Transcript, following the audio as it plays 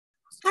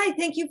Hi,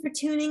 thank you for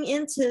tuning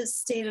in to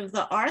State of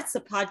the Arts,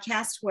 a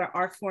podcast where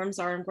art forms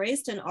are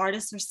embraced and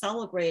artists are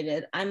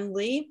celebrated. I'm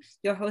Lee,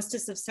 your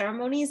hostess of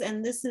ceremonies,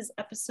 and this is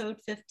episode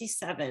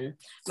 57.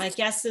 My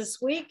guest this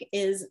week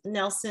is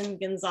Nelson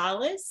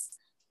Gonzalez.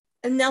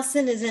 And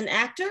Nelson is an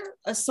actor,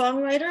 a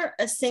songwriter,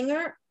 a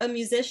singer, a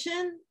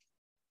musician,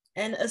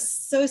 an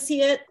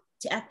associate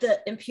at the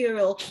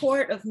Imperial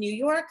Court of New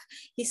York.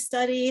 He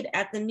studied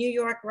at the New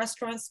York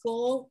Restaurant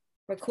School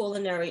for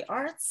Culinary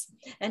Arts,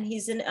 and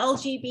he's an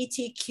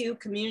LGBTQ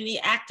community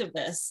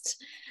activist.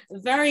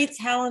 Very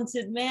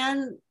talented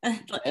man.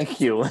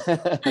 Thank you.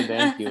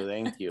 Thank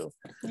you.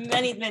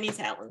 Many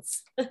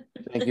talents.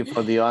 Thank you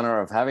for the honor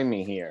of having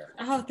me here.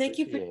 Oh, thank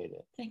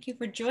you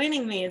for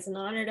joining me. It's an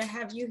honor to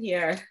have you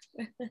here.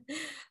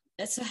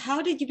 So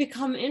how did you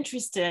become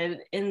interested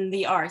in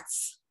the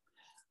arts?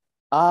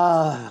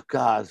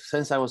 God,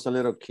 since I was a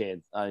little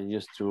kid, I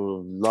used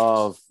to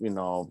love,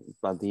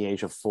 at the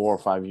age of 4 or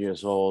 5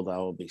 years old, I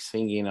would be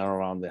singing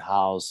around the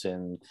house.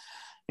 And,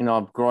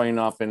 growing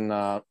up in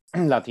a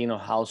Latino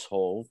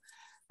household,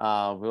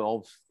 we're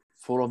all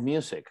full of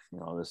music.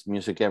 There's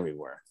music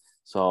everywhere.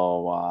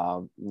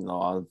 So, at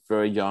a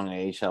very young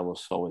age, I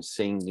was always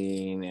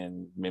singing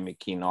and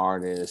mimicking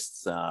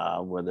artists,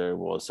 whether it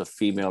was a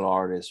female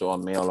artist or a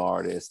male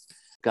artist.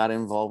 Got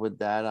involved with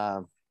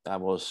that.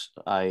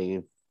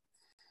 I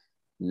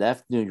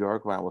left New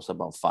York when I was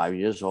about 5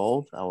 years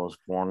old. I was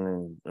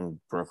born in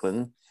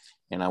Brooklyn,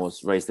 and I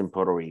was raised in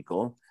Puerto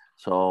Rico.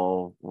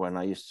 So when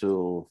I used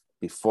to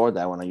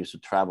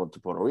travel to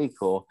Puerto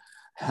Rico,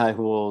 I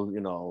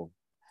will,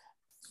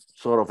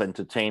 sort of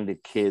entertain the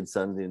kids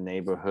in the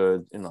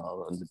neighborhood, in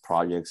the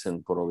projects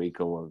in Puerto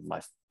Rico where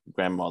my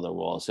grandmother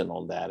was and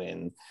all that.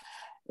 And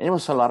it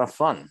was a lot of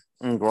fun.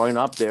 And growing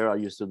up there, I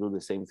used to do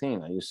the same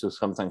thing. I used to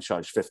sometimes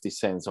charge 50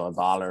 cents or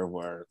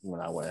 $1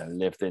 when I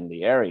lived in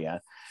the area,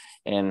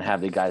 and have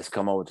the guys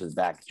come over to the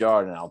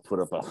backyard, and I'll put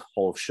up a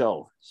whole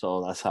show.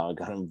 So that's how I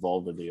got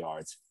involved with the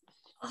arts.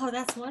 Oh,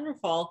 that's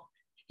wonderful.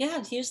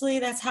 Yeah, usually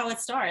that's how it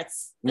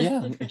starts.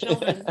 Yeah. For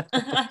children.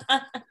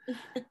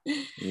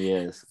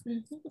 Yes.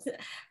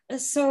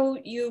 So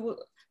you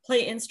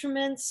play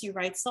instruments, you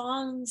write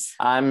songs?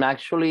 I'm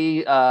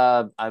actually,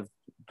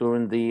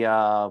 during the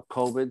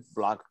COVID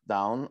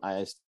lockdown,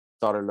 I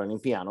started learning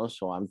piano,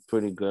 so I'm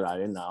pretty good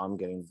at it now. I'm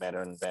getting better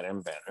and better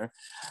and better.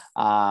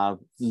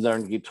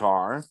 Learned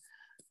guitar.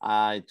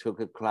 I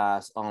took a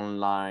class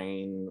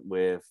online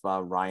with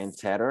Ryan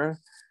Tedder,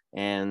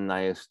 and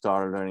I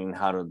started learning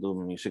how to do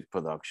music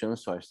production.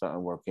 So I started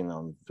working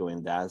on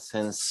doing that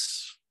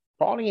since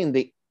probably in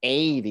the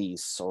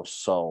 80s or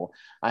so.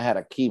 I had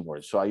a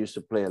keyboard, so I used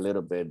to play a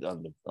little bit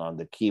on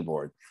the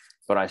keyboard,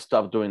 but I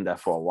stopped doing that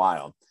for a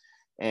while.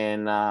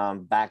 And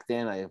back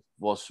then I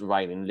was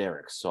writing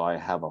lyrics. So I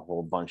have a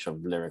whole bunch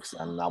of lyrics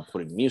I'm now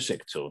putting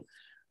music to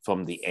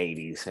from the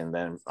 80s and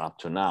then up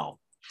to now.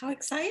 How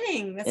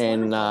exciting. That's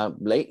and wonderful.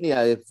 Lately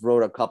I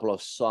wrote a couple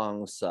of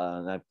songs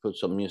and I put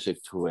some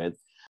music to it.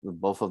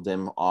 Both of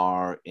them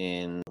are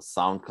in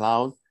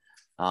SoundCloud.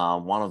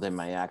 One of them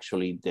I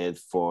actually did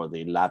for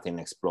the Latin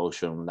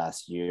Explosion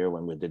last year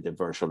when we did the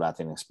virtual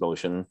Latin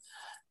Explosion.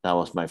 That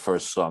was my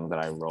first song that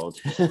I wrote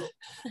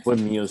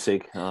with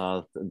music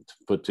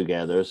put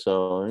together.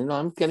 So,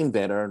 I'm getting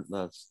better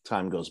as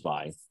time goes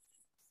by.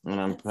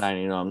 And I'm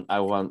planning,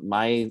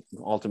 my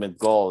ultimate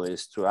goal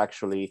is to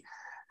actually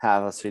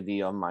have a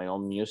CD on my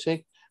own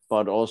music,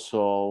 but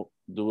also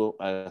do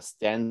a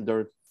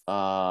standard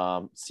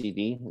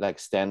CD, like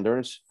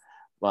standards,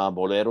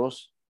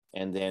 boleros,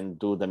 and then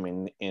do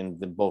them in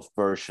both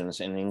versions,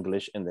 in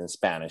English and then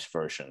Spanish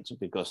versions,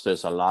 because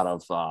there's a lot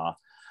of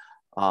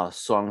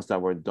songs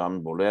that were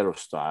done bolero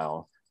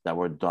style that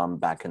were done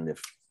back in the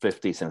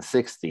 50s and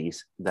 60s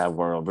that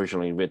were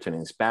originally written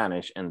in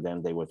Spanish, and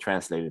then they were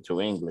translated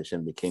to English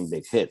and became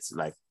big hits,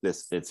 like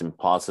this It's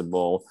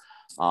Impossible,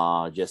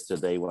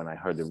 Yesterday When I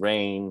Heard the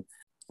Rain,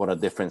 What a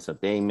Difference a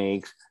Day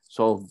Makes.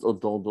 So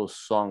those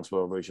songs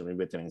were originally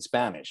written in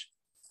Spanish,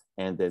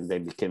 and then they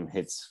became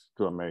hits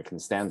to American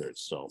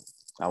standards. So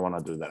I want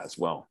to do that as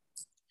well.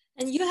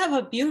 And you have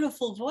a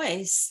beautiful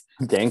voice.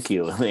 Thank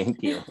you.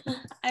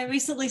 I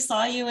recently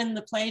saw you in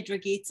the play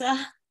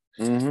Dragita.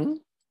 Mm-hmm.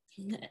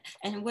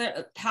 And what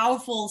a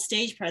powerful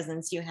stage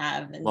presence you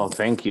have. Well,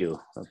 thank you.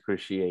 I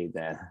appreciate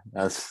that.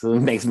 That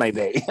makes my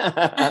day.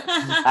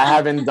 I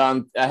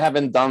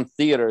haven't done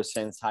theater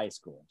since high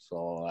school,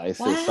 so I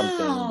say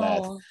something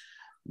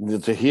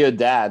that to hear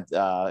that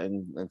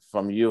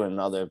from you and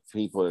other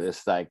people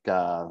is like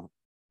a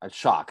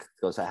shock,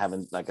 because I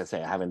haven't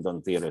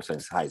done theater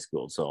since high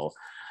school. So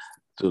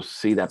to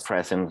see that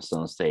presence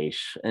on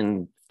stage,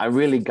 and I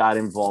really got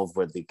involved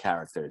with the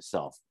character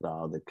itself,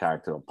 the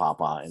character of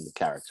Papa, and the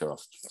character of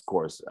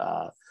course,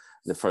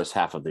 the first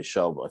half of the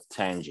show was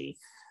Tangi,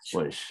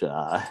 which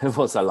it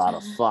was a lot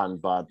of fun.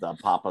 But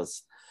Papa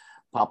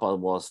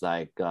was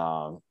like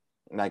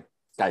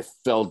I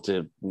felt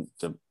the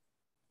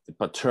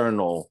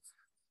paternal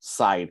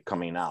side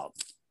coming out,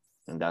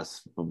 and that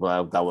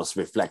was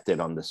reflected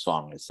on the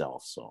song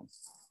itself. So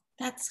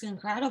that's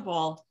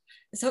incredible.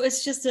 So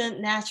it's just a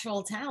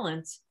natural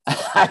talent.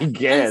 I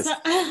guess.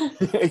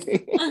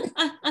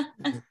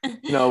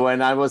 So,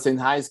 When I was in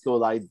high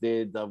school, I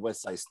did the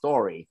West Side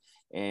Story.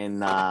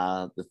 And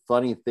the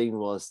funny thing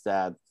was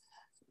that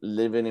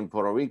living in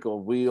Puerto Rico,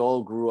 we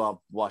all grew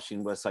up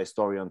watching West Side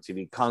Story on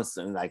TV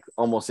constant, like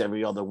almost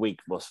every other week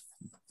was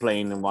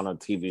playing in one of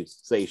the TV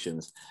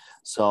stations.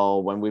 So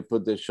when we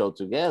put this show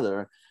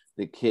together,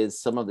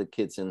 some of the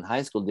kids in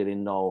high school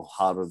didn't know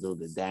how to do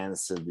the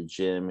dance at the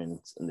gym and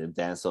the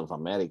dance of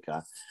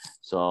America.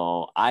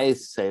 So I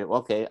say,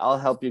 okay, I'll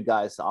help you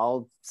guys.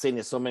 I'll sing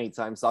it so many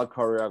times, I'll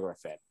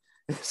choreograph it.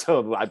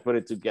 So I put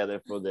it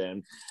together for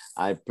them.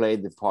 I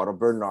played the part of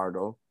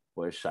Bernardo,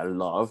 which I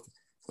loved.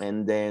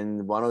 And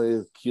then one of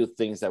the cute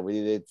things that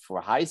we did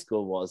for high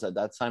school was at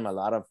that time, a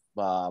lot of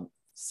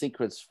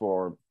secrets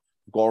for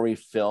gory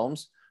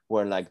films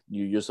where like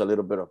you use a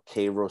little bit of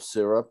Cairo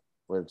syrup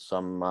with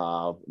some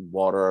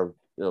water,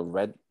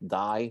 red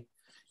dye.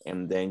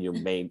 And then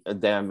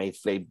I made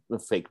fake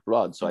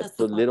blood. So I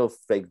put little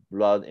fake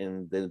blood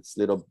in this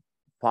little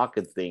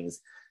pocket things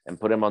and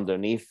put them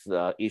underneath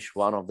each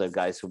one of the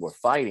guys who were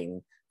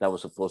fighting that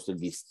was supposed to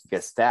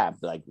get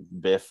stabbed, like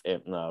Biff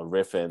and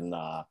Riff and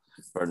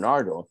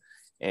Bernardo.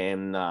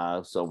 And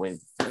so when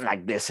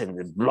like this and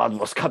the blood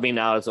was coming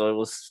out, so it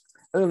was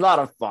a lot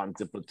of fun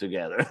to put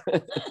together.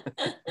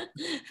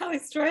 How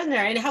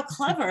extraordinary and how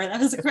clever. That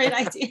was a great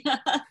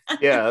idea.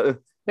 Yeah,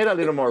 made a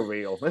little more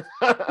real.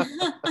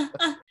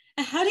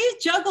 How do you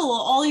juggle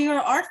all your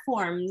art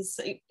forms?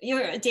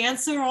 You're a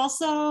dancer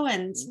also,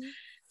 and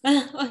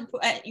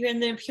you're in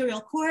the Imperial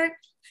Court.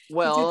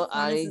 Well,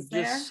 I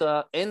just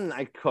and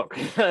I cook.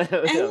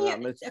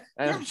 I'm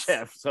a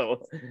chef,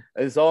 so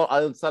it's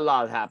a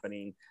lot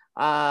happening.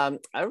 I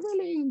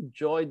really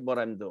enjoyed what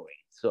I'm doing.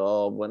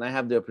 So when I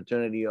have the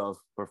opportunity of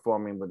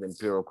performing with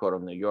Imperial Court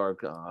of New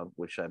York,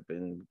 which I've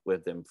been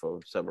with them for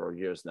several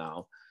years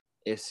now,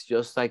 it's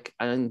just like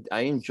I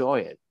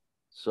enjoy it.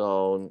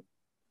 So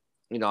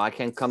I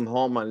can come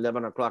home at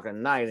 11 o'clock at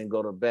night and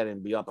go to bed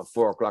and be up at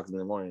 4 o'clock in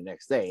the morning the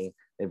next day.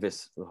 If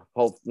it's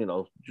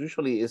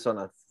usually it's on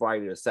a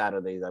Friday or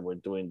Saturday that we're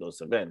doing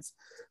those events.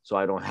 So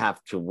I don't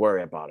have to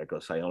worry about it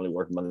because I only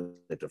work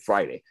Monday to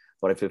Friday.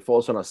 But if it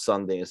falls on a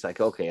Sunday, it's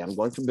like, okay, I'm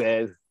going to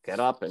bed, get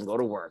up and go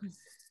to work,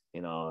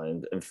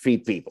 and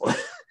feed people.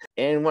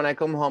 And when I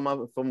come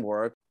home from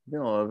work,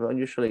 I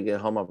usually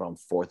get home around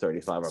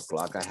 4:30, 5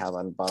 o'clock. I have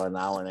about an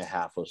hour and a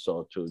half or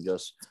so to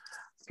just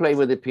play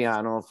with the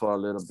piano for a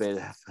little bit,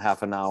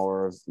 half an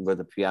hour with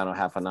the piano,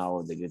 half an hour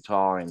with the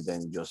guitar, and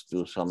then just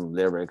do some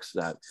lyrics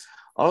that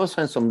all of a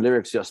sudden some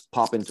lyrics just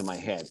pop into my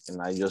head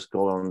and I just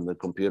go on the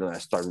computer and I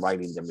start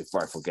writing them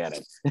before I forget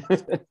it.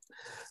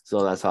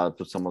 So that's how I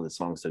put some of the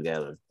songs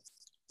together.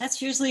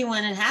 That's usually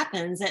when it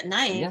happens at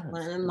night,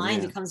 when the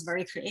mind becomes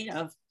very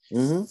creative.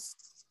 Mm-hmm.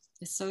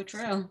 It's so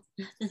true.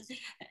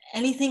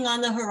 Anything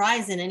on the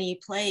horizon, any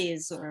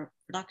plays or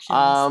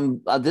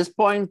productions? At this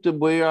point,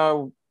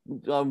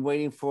 I'm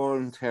waiting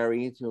for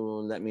Terry to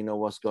let me know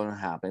what's going to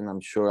happen. I'm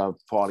sure I'll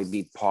probably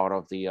be part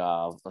of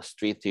the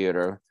street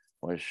theater,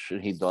 which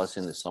he does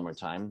in the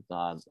summertime.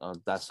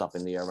 That's up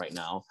in the air right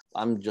now.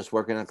 I'm just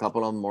working a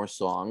couple of more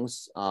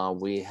songs.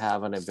 We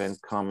have an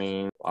event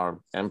coming. Our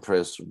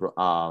Empress,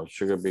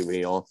 Sugar Be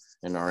Real,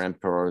 and our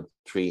Emperor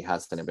Tree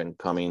has an event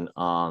coming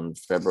on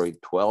February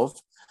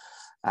 12th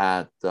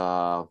at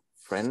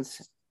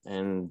Friends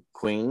in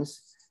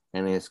Queens.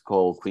 And it's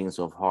called Queens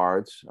of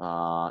Hearts.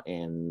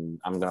 And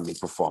I'm going to be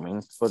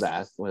performing for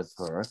that with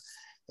her.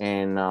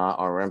 And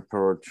our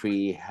Emperor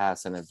Tree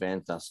has an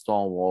event at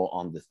Stonewall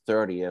on the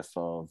 30th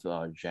of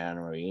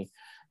January.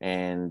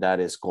 And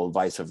that is called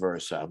Vice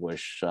Versa,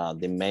 which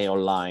the male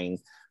line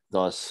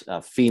does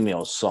a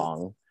female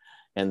song.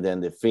 And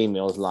then the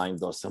female line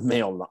does a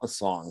male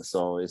song.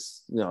 So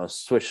it's,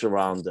 switch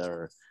around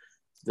their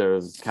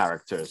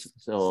characters.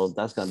 So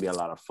that's going to be a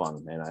lot of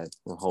fun. And I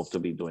hope to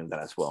be doing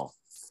that as well.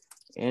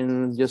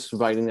 And just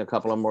writing a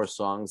couple of more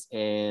songs.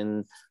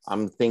 And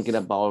I'm thinking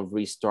about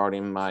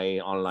restarting my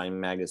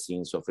online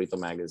magazine, Sofrito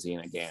magazine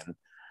again,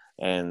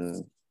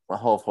 and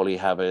hopefully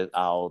have it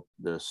out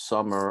the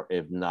summer,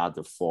 if not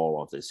the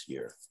fall of this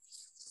year.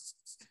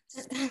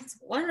 That's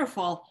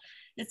wonderful.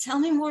 Tell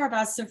me more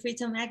about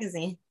Sofrito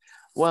magazine.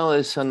 Well,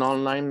 it's an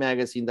online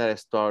magazine that I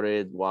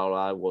started while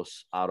I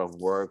was out of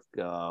work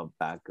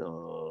back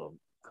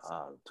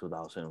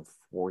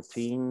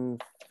 2014,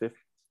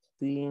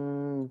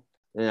 15.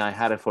 And I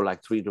had it for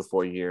like 3 to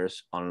 4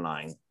 years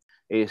online.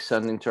 It's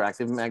an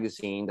interactive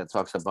magazine that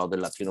talks about the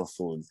Latino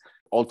food,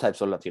 all types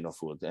of Latino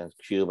food,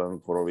 Cuban,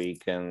 Puerto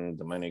Rican,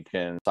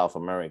 Dominican, South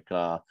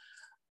America.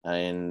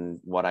 And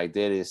what I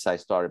did is I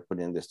started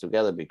putting this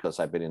together because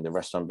I've been in the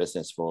restaurant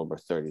business for over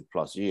 30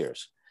 plus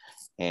years.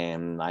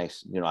 And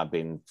I've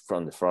been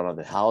from the front of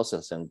the house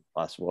as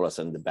well as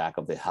in the back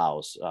of the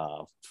house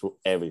through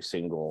every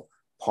single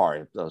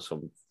part.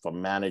 So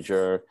from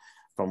manager,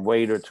 from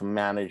waiter to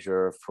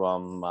manager,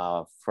 from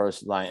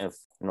first line,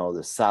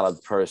 the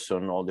salad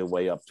person, all the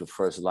way up to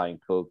first line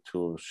cook,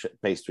 to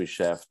pastry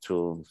chef,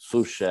 to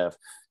sous chef.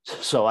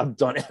 So I've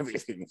done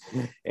everything.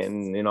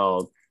 And,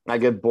 I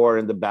get bored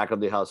in the back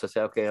of the house. I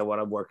say, okay, I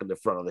want to work in the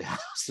front of the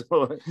house.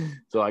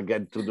 So I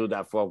get to do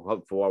that for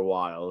a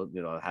while,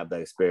 have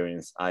that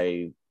experience.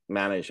 I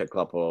managed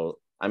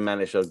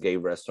a gay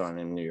restaurant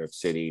in New York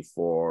City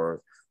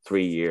for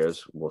 3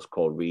 years. It was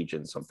called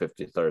Regents on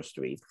 53rd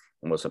Street,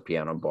 and was a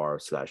piano bar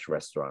 /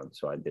 restaurant.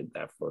 So I did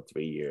that for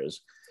 3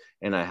 years,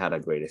 and I had a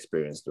great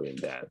experience doing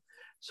that.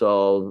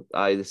 So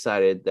I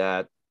decided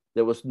that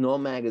there was no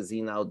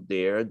magazine out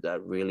there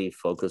that really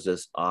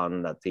focuses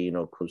on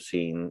Latino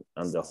cuisine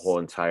and the whole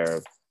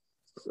entire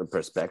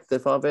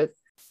perspective of it.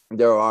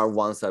 There are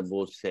ones that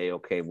will say,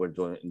 okay, we're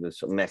doing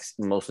this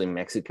mostly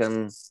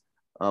Mexican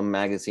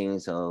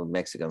magazines,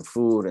 Mexican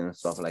food and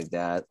stuff like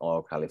that,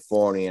 or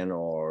Californian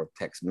or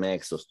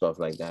Tex-Mex or stuff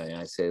like that. And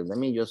I say, let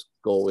me just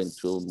go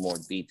into more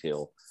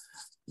detailed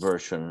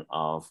version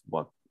of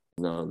what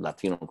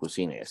Latino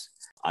cuisine is.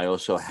 I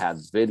also had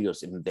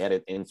videos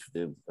embedded into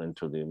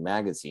the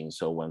magazine.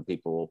 So when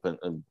people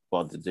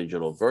bought the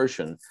digital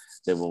version,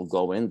 they will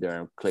go in there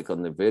and click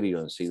on the video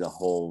and see the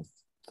whole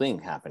thing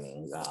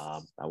happening.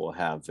 I will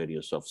have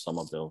videos of some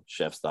of the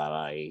chefs that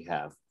I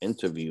have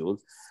interviewed,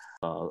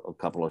 a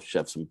couple of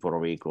chefs from Puerto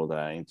Rico that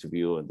I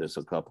interviewed, and there's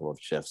a couple of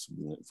chefs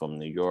from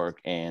New York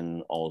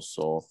and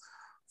also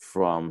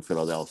from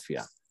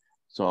Philadelphia.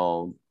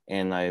 So,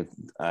 and I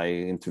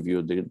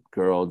interviewed the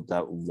girl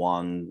that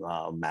won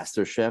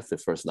MasterChef, the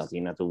first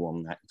Latina to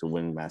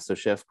win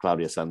MasterChef,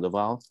 Claudia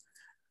Sandoval.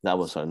 That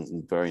was a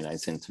very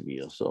nice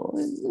interview. So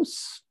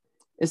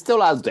it's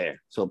still out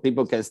there, so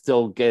people can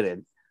still get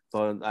it.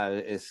 But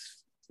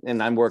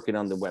and I'm working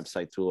on the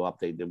website to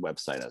update the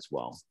website as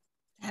well.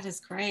 That is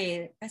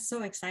great. That's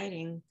so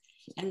exciting.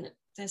 And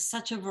there's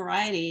such a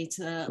variety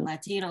to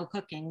Latino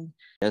cooking.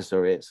 Yes,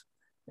 there is.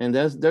 And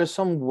there's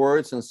some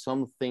words and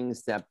some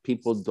things that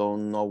people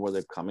don't know where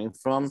they're coming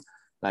from.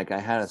 Like I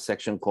had a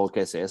section called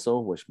 ¿Qué es eso?,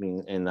 which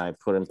means, and I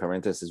put in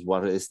parentheses,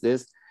 what is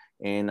this?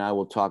 And I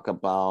will talk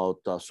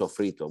about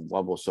sofrito,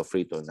 what was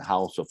sofrito and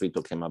how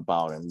sofrito came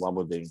about and what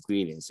were the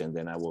ingredients. And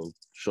then I will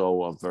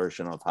show a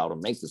version of how to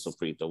make the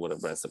sofrito with a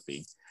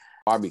recipe.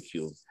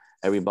 Barbecue.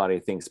 Everybody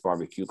thinks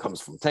barbecue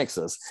comes from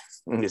Texas,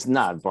 and it's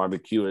not.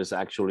 Barbecue is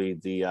actually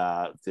the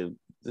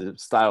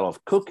style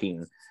of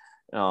cooking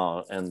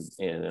and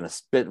a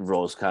spit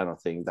roast kind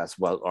of thing. That's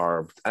what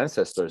our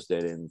ancestors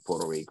did in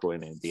Puerto Rico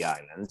and in the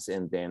islands.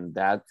 And then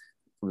that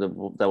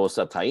was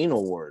a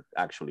Taino word,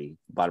 actually,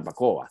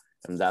 barbacoa.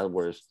 And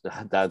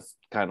that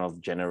kind of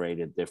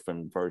generated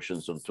different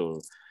versions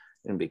until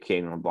it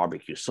became a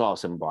barbecue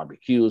sauce and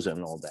barbecues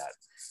and all that.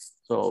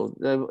 So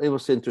it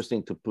was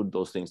interesting to put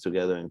those things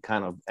together and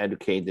kind of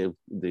educate the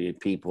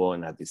people,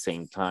 and at the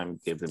same time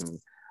give them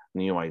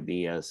new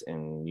ideas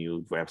and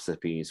new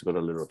recipes with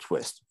a little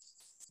twist.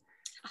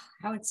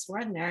 How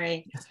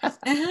extraordinary.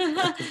 And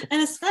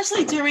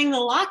especially during the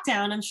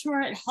lockdown, I'm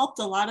sure it helped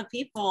a lot of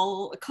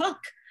people cook.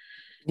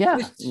 Yeah,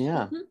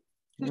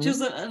 Which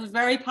was a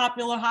very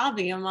popular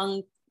hobby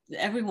among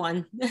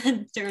everyone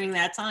during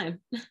that time.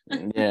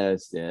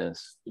 Yes.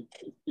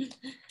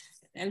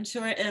 I'm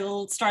sure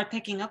it'll start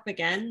picking up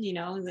again,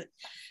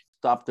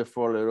 Stopped it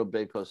for a little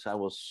bit because I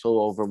was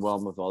so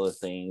overwhelmed with other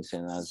things.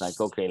 And I was like,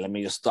 okay, let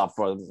me just stop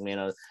for a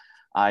minute.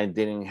 I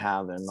didn't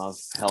have enough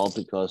help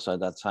because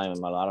at that time,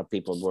 a lot of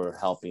people were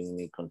helping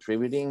me,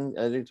 contributing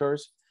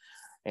editors.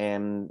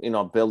 And,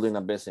 building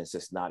a business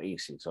is not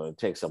easy. So it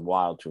takes a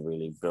while to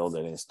really build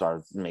it and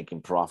start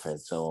making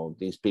profit. So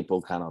these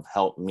people kind of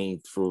helped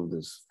me through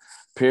this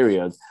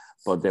period,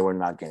 but they were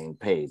not getting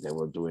paid. They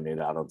were doing it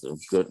out of the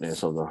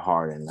goodness of their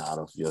heart and out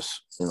of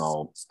just,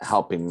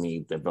 helping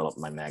me develop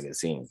my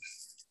magazine.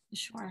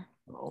 Sure.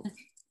 Well,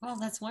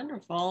 that's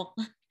wonderful.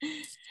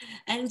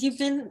 And you've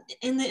been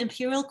in the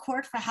Imperial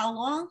Court for how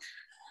long?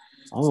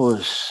 I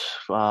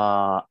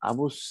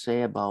would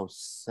say about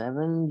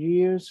 7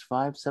 years,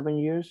 7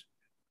 years.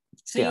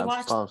 So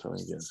yeah, so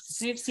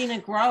you've seen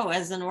it grow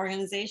as an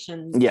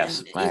organization. Yes,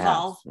 and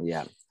evolve. I have.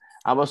 Yeah.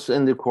 I was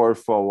in the court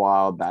for a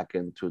while back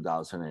in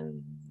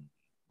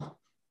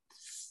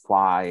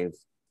 2005,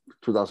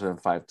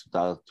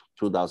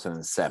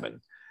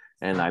 2007.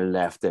 And I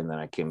left and then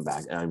I came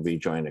back and I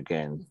rejoined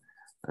again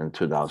in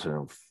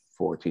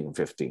 2014,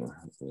 15,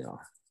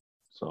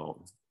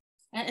 so.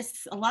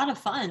 It's a lot of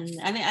fun.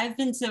 I mean, I've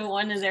been to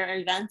one of their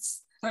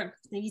events, or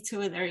maybe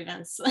two of their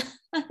events.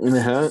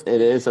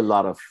 It is a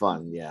lot of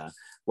fun, yeah.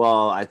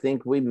 Well, I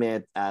think we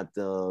met at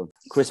the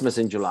Christmas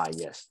in July,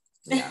 yes.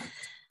 Yeah.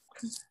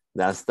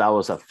 That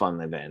was a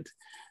fun event.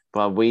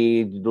 But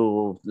we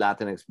do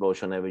Latin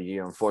Explosion every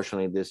year.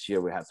 Unfortunately, this year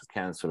we had to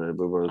cancel it.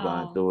 We were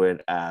going to do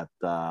it at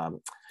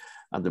the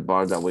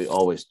bar that we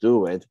always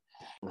do it.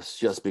 It's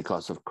just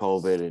because of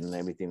COVID and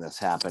everything that's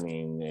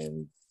happening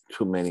and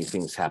too many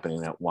things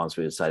happening at once.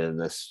 We decided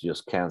let's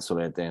just cancel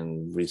it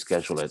and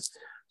reschedule it.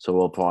 So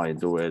we'll probably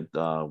do it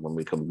when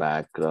we come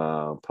back,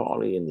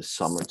 probably in the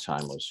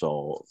summertime or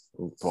so,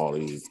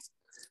 probably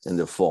in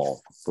the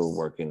fall. We're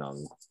working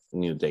on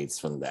new dates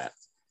from that.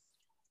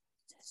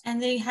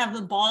 And they have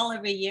the ball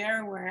every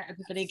year where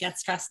everybody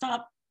gets dressed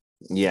up.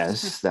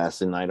 Yes, that's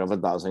the Night of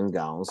 1,000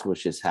 Gowns,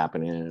 which is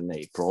happening in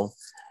April.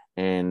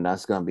 and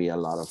that's gonna be a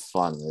lot of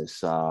fun.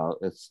 It's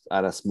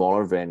at a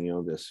smaller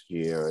venue this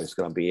year. It's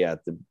gonna be at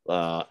the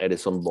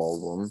Edison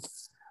Ballroom.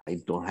 I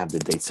don't have the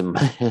dates in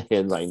my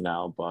head right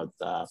now, but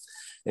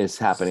it's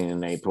happening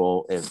in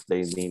April. If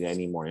they need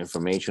any more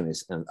information,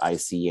 it's on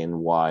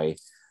icny.org,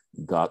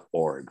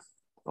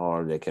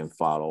 or they can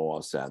follow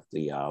us at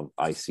the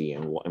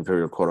ICNY,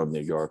 Imperial Court of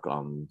New York,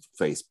 on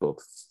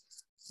Facebook.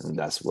 And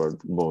that's where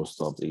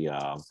most of the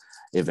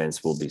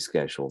events will be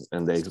scheduled.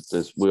 And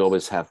we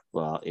always have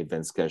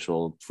events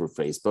scheduled through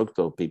Facebook,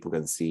 so people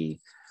can see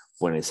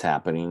when it's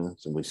happening.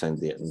 So we send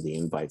the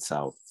invites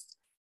out.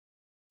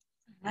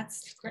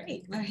 That's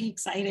great. Very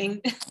exciting.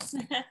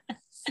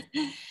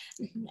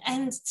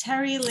 And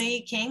Terry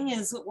Lee King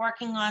is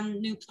working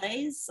on new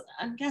plays,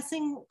 I'm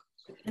guessing,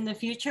 in the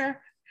future.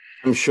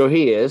 I'm sure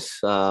he is.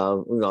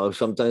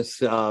 Sometimes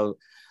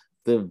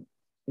the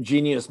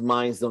genius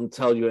minds don't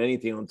tell you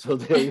anything until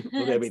they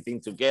put everything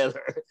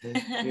together.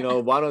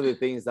 One of the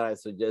things that I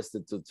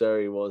suggested to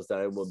Terry was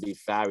that it would be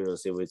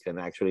fabulous if we can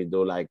actually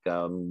do like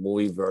a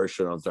movie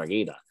version of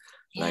Dragita.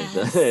 Yes.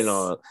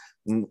 Like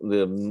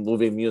the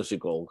movie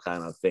musical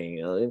kind of thing.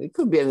 It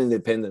could be an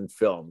independent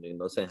film. It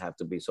doesn't have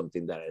to be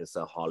something that is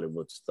a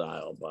Hollywood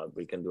style, but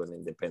we can do an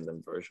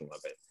independent version of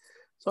it.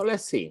 So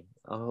let's see.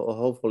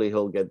 Hopefully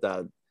he'll get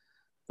that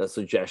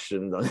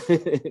suggestion.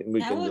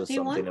 We can do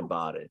something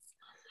about it.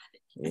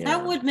 Yeah.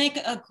 That would make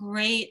a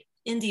great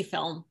indie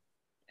film.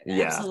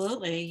 Yeah.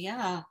 Absolutely.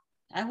 Yeah.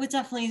 I would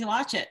definitely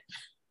watch it.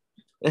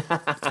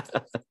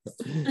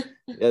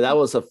 Yeah, that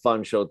was a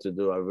fun show to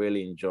do. I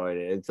really enjoyed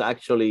it. It's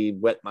actually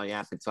whet my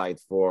appetite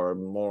for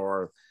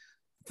more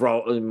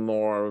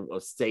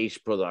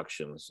stage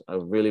productions. I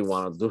really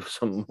want to do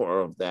some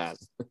more of that.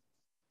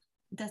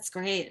 That's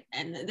great.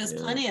 And there's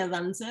plenty of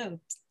them too.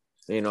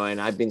 And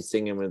I've been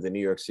singing with the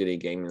New York City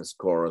Gaming's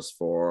Chorus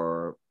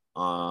for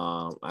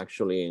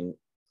actually in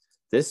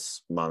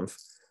this month,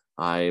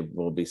 I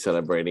will be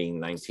celebrating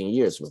 19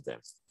 years with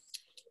them.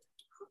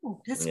 Oh,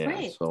 that's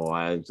great. So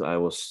I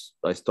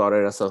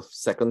started as a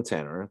second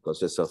tenor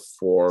because it's a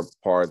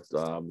 4-part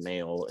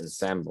male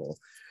ensemble.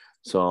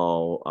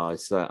 So I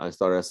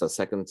started as a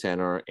second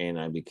tenor, and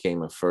I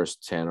became a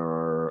first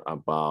tenor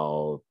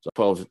about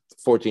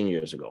 14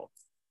 years ago.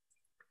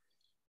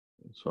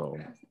 So.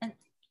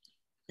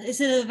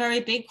 Is it a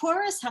very big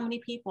chorus? How many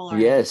people are?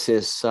 Yes,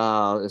 it's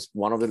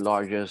one of the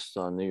largest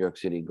New York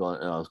City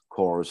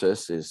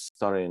choruses. It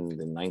started in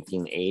the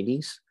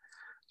 1980s,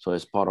 so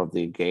it's part of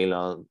the Gay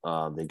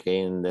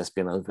and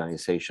Lesbian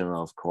Organization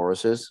of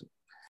Choruses.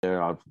 They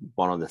are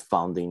one of the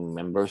founding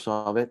members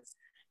of it,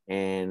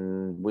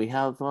 and we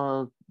have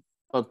about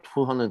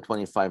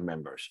 225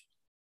 members.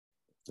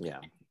 Yeah,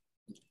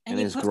 and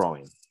it's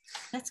growing.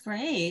 That's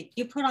great.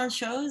 You put on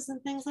shows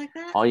and things like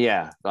that? Oh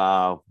yeah,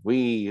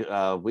 we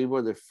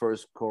were the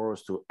first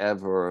chorus to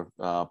ever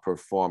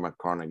perform at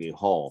Carnegie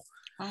Hall.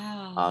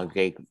 Wow.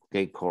 Gay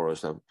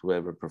chorus to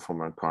ever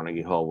perform at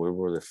Carnegie Hall. We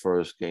were the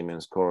first gay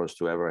men's chorus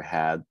to ever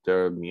had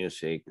their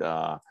music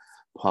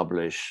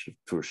published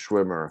through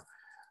Schwimmer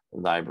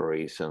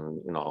libraries, and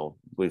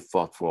we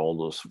fought for all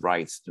those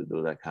rights to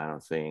do that kind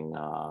of thing.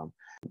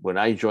 When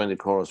I joined the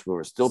chorus, we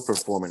were still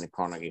performing at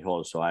Carnegie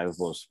Hall, so I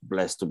was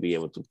blessed to be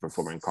able to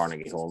perform in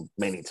Carnegie Hall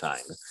many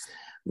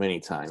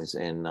times.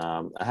 And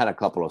I had a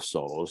couple of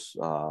solos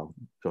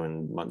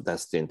during that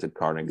stint at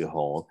Carnegie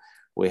Hall.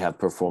 We have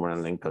performed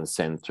at Lincoln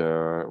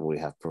Center. We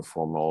have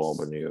performed all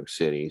over New York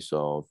City.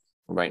 So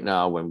right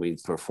now, when we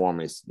perform,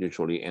 it's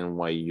usually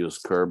NYU's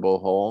Kerbal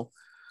Hall.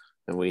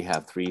 And we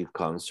have 3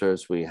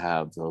 concerts. We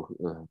have the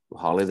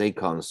holiday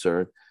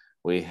concert.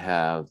 We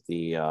have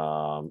the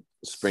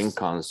spring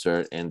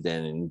concert, and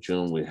then in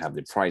June we have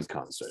the Pride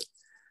concert.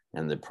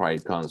 And the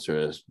Pride concert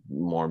is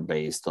more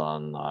based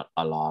on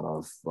a lot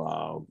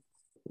of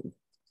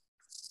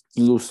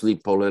loosely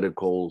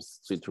political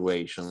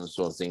situations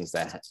or things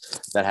that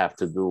have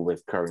to do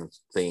with current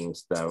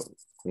things that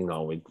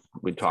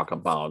we talk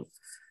about,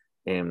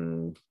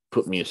 and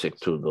put music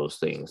to those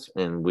things.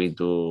 And we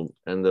do,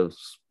 in the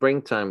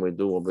springtime, we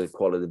do what we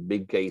call it the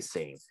Big Gay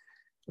Sing.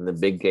 And the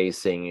Big Gay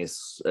Sing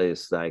is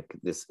like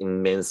this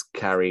immense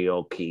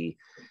karaoke,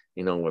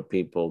 where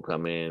people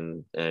come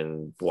in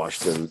and watch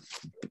the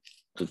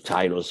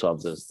titles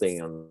of this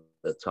thing on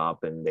the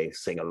top, and they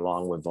sing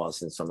along with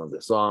us in some of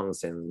the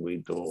songs. And we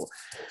do,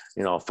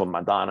 from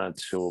Madonna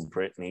to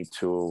Britney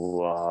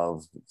to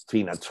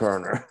Tina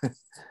Turner.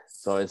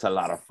 So it's a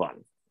lot of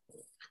fun.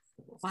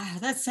 Wow,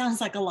 that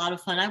sounds like a lot of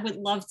fun. I would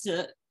love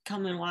to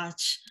come and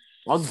watch.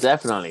 Oh,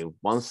 definitely.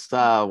 Once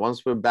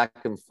we're back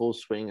in full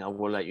swing, I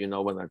will let you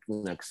know when our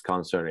next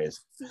concert is.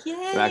 Yay.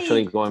 We're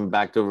actually going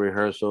back to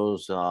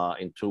rehearsals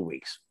in 2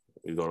 weeks.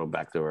 We go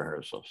back to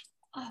rehearsals.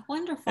 Oh,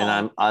 wonderful.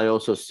 And I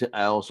also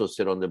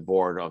sit on the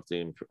board of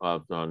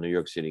the New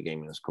York City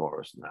Gaming's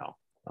Chorus now.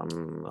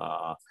 I'm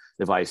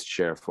the vice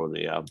chair for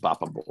the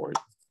BAPA board.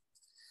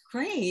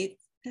 Great.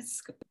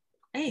 That's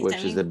great.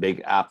 Which is the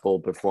Big Apple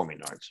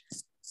Performing Arts.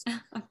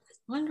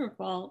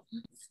 Wonderful.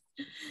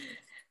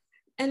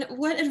 And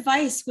what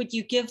advice would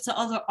you give to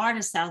other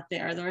artists out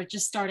there that are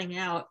just starting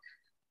out?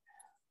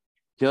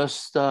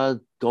 just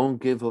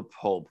don't give up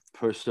hope.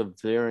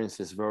 Perseverance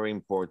is very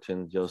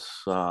important. Just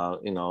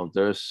you know,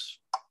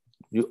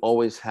 you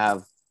always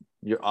have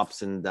your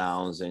ups and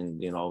downs, and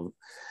you know,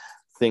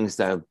 things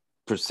that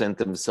present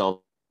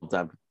themselves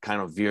that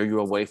kind of veer you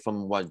away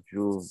from what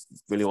you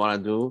really want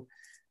to do.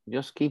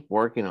 Just keep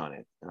working on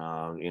it.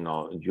 You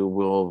know, you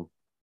will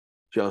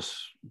just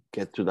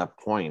get to that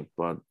point,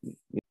 but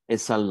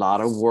it's a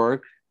lot of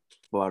work.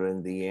 But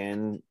in the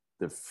end,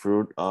 the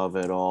fruit of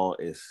it all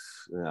is,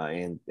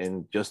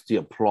 and just the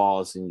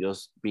applause and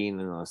just being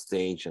on a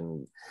stage,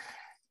 and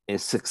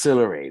it's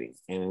exhilarating.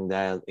 And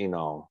that, you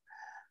know,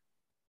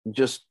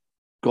 just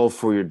go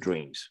for your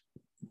dreams.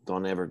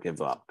 Don't ever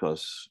give up,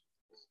 because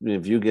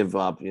if you give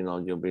up, you know,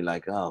 you'll be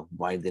like, oh,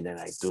 why didn't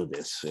I do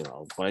this? You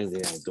know, why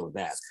didn't I do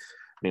that?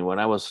 I mean, when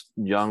I was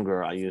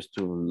younger, I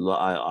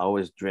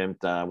always dreamt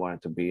that I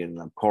wanted to be in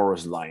a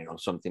chorus line or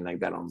something like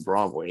that on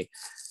Broadway.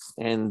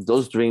 And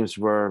those dreams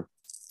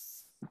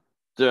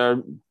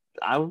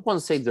I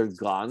won't say they're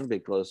gone,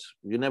 because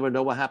you never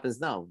know what happens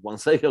now.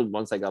 Once I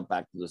got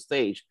back to the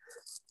stage,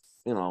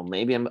 you know,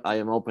 maybe I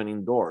am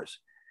opening doors.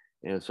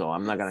 And so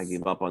I'm not going to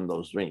give up on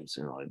those dreams.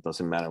 You know, it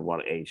doesn't matter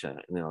what age, you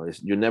know,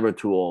 you're never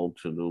too old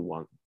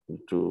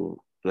to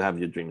have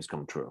your dreams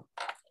come true.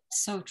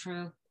 So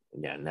true.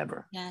 Yeah,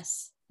 never.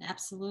 Yes,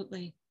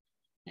 absolutely.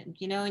 And,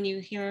 you know, and you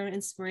hear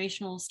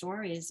inspirational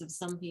stories of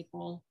some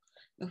people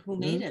who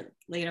made it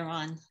later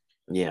on.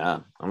 Yeah,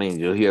 I mean,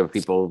 you hear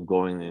people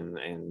going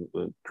and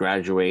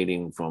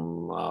graduating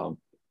from a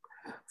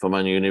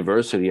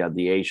university at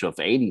the age of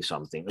 80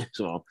 something.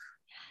 So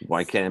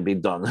why can't it be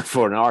done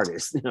for an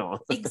artist? You know.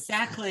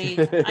 Exactly,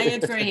 I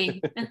agree.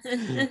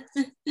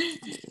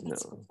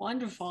 It's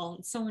wonderful.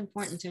 It's so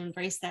important to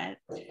embrace that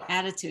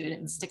attitude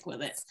and stick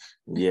with it.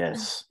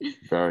 Yes,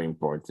 very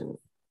important.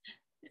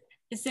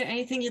 Is there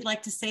anything you'd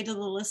like to say to the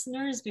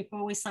listeners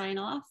before we sign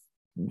off?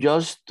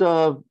 Just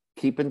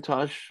keep in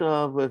touch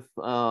with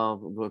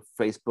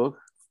Facebook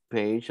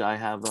page. I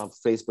have a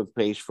Facebook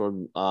page for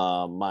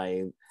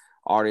my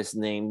artist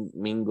name,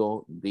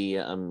 Mingo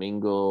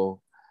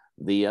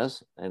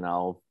Diaz, and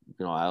I'll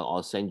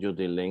send you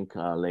the link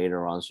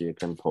later on so you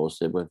can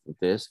post it with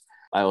this.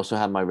 I also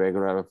have my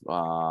regular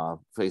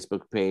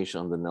Facebook page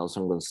on the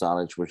Nelson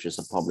Gonzalez, which is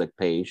a public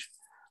page.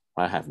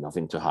 I have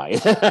nothing to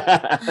hide,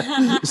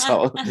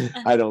 so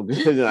I don't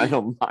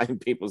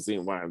mind people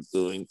seeing what I'm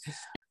doing.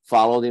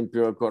 Follow the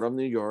Imperial Court of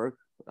New York,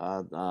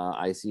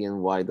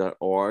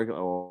 icny.org,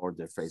 or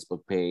the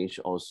Facebook page.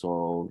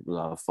 Also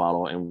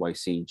follow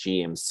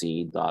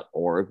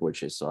NYCGMC.org,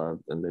 which is the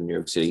New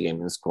York City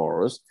Gaming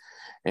Chorus.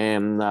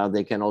 And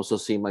they can also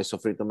see my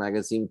Sofrito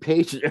magazine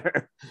page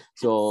there.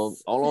 So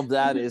all of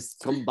that is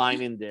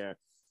combined in there.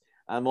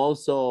 I'm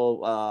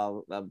also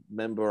a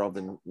member of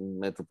the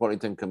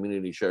Metropolitan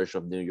Community Church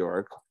of New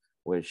York,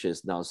 which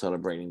is now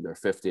celebrating their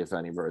 50th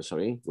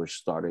anniversary, which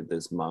started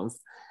this month.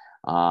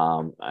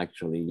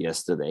 Actually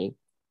yesterday.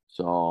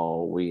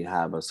 So we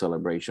have a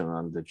celebration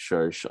on the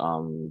church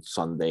on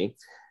Sunday,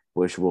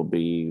 which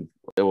it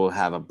will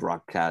have a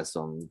broadcast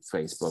on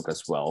Facebook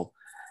as well,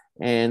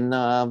 and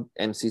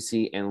mccny.org.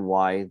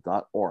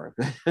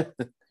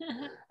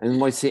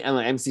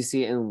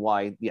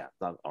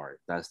 MCCNY.org.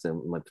 That's the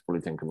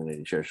Metropolitan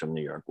Community Church of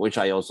New York, which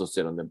I also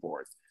sit on the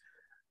board.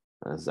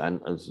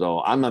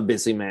 So I'm a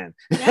busy man.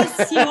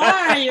 Yes, you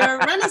are.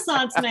 You're a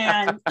Renaissance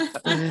man.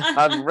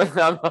 I'm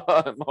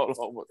all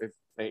over the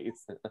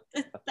place.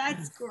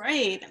 That's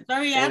great.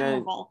 Very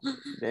admirable.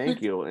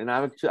 Thank you. And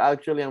I'm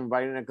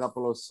writing a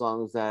couple of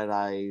songs that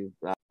I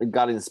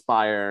got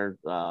inspired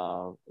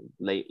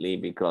lately,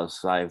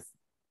 because I've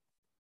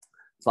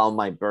found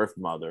my birth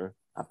mother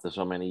after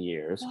so many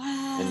years.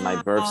 Wow. And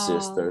my birth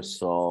sister.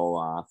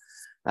 So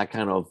that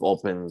kind of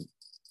opened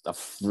a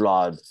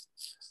flood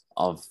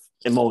of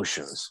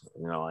emotions,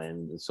 you know,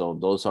 and so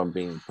those are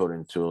being put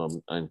into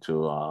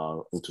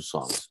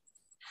songs.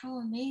 How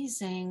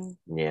amazing.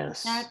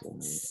 Yes,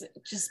 that's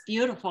just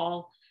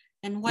beautiful.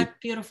 And what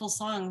beautiful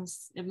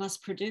songs it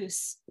must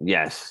produce.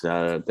 Yes,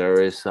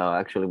 there is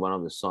actually one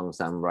of the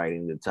songs I'm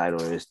writing, the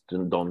title is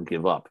Don't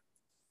Give Up,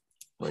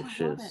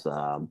 which is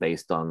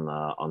based on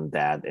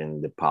that,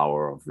 and the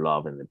power of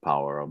love, and the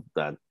power of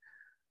that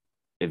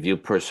if you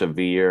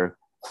persevere,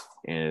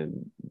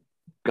 and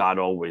God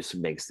always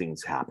makes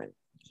things happen.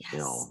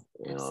 Yes,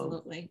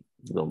 absolutely.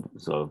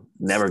 So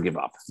never give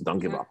up. Don't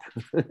give up.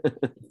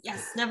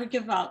 Yes, never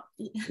give up.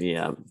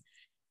 Yeah.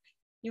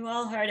 You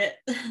all heard it.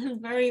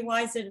 Very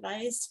wise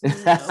advice.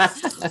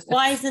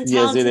 Wise and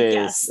talented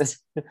guest.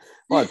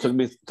 Well, it took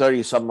me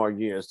 30 some more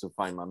years to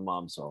find my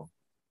mom. So.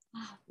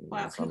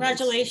 Wow!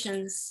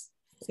 Congratulations.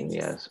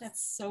 Yes.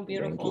 That's so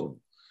beautiful.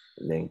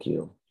 Thank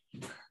you.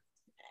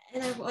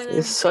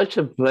 It's such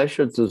a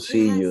pleasure to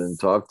see you and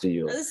talk to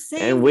you.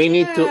 And we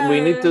need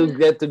to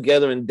get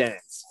together and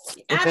dance.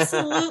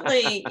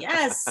 Absolutely.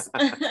 Yes.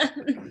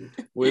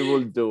 We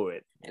will do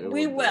it.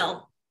 We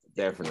will.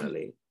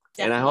 Definitely.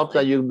 And I hope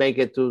that you make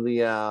it to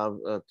the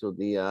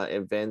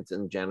event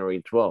in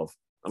February 12th.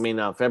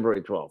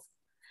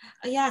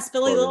 Yes,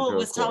 Billy for the Little Imperial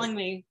was Court. telling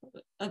me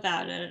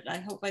about it. I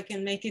hope I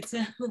can make it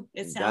to.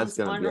 It That's sounds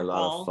going to be a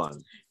lot of wonderful.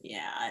 fun.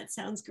 Yeah, it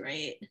sounds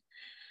great.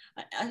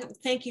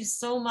 Thank you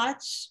so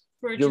much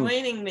for You're-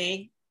 joining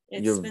me.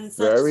 It's You're been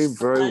such very, a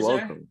very pleasure.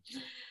 welcome.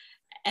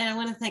 And I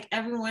want to thank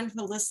everyone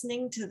for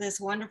listening to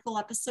this wonderful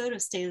episode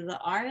of State of the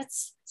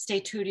Arts. Stay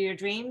true to your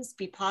dreams,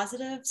 be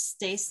positive,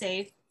 stay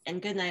safe, and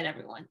good night,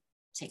 everyone.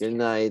 Take care. Good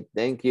night.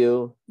 Thank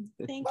you.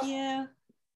 Thank you.